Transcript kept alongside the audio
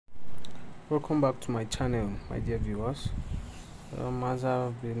Welcome back to my channel, my dear viewers. As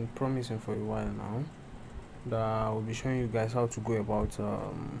I've been promising for a while now, that I will be showing you guys how to go about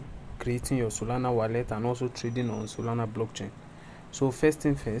creating your Solana wallet and also trading on Solana blockchain. So first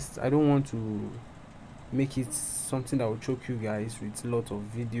thing first, I don't want to make it something that will choke you guys with a lot of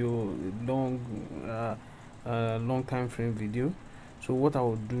video, long time frame video. So what I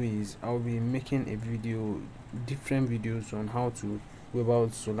will do is I'll be making a video, different videos on how to go about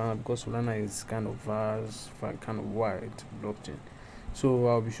Solana, because Solana is kind of vast, kind of wide blockchain. So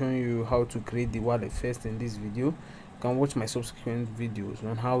I'll be showing you how to create the wallet first in this video. You can watch my subsequent videos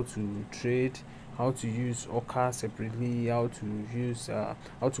on how to trade, how to use Oka separately, how to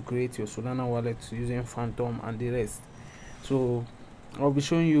create your Solana wallet using Phantom and the rest. So I'll be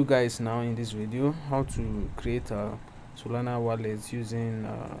showing you guys now in this video how to create a Solana wallet using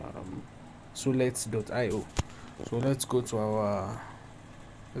sollet.io. So let's go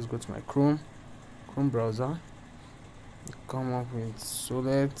to my Chrome browser, come up with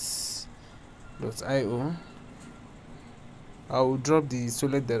sollet.io. I will drop the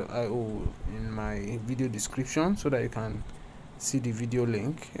sollet.io in my video description so that you can see the video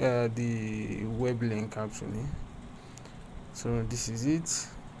link, the web link actually. So this is it.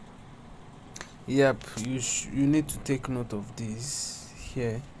 Yep, you need to take note of this.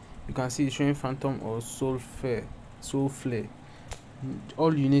 Here you can see it's showing Phantom or Solflare.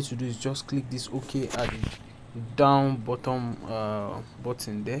 All you need to do is just click this OK at the down bottom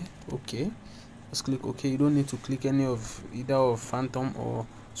button there. Okay, just click OK. You don't need to click any of either of Phantom or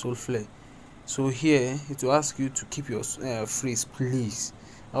Solflare. So here it will ask you to keep your phrase, please.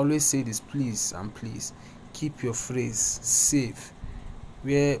 I always say this, please and please keep your phrase safe,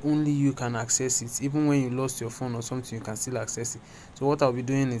 where only you can access it. Even when you lost your phone or something, you can still access it. So what I'll be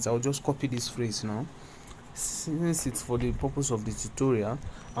doing is I'll just copy this phrase now. Since it's for the purpose of the tutorial,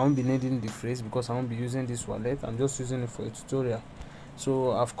 I won't be needing the phrase because I won't be using this wallet. I'm just using it for a tutorial.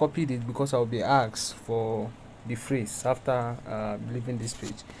 So I've copied it because I'll be asked for the phrase after leaving this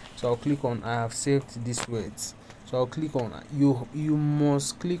page. So I'll click on I have saved these words. So I'll click on you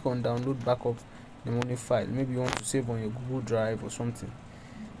must click on download backup the money file. Maybe you want to save on your Google Drive or something.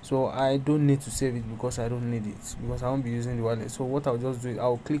 So I don't need to save it because I don't need it, because I won't be using the wallet. So what I'll just do is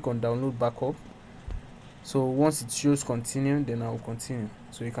I'll click on download backup. So once it shows continue, then I'll continue.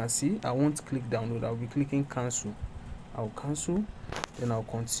 So you can see I won't click download, I'll be clicking cancel. I'll cancel, then I'll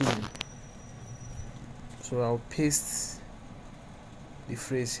continue. So I'll paste the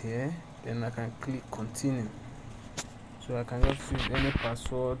phrase here, then I can click continue. So I can just use any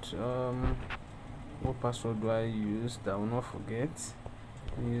password. What password do I use that I will not forget?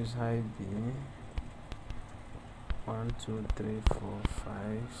 Use IB 1 2 3 4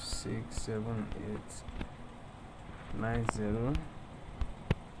 5 6 7 8 9 0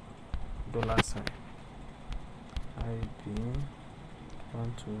 $sign IB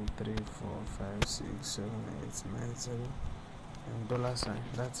 1 2 3 4 5 6 7 8 9 0 and $sign.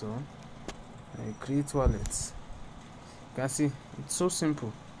 That's all. And you create wallets. You can see it's so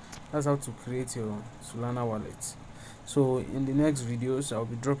simple. That's how to create your Solana wallet. So in the next videos I'll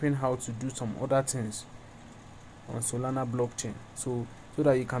be dropping how to do some other things on Solana blockchain, so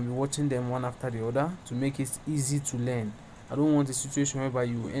that you can be watching them one after the other to make it easy to learn. I don't want a situation whereby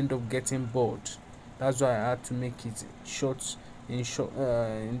you end up getting bored. That's why I had to make it short in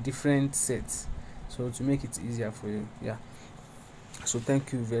different sets, so to make it easier for you. Yeah, so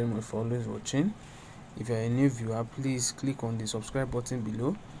thank you very much for always watching. If you're a new viewer, please click on the subscribe button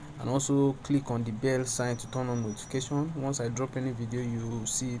below and also click on the bell sign to turn on notification. Once I drop any video, you will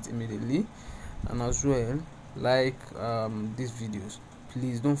see it immediately. And as well, like these videos.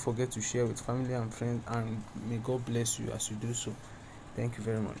 Please don't forget to share with family and friends, and may God bless you as you do so. Thank you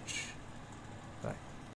very much.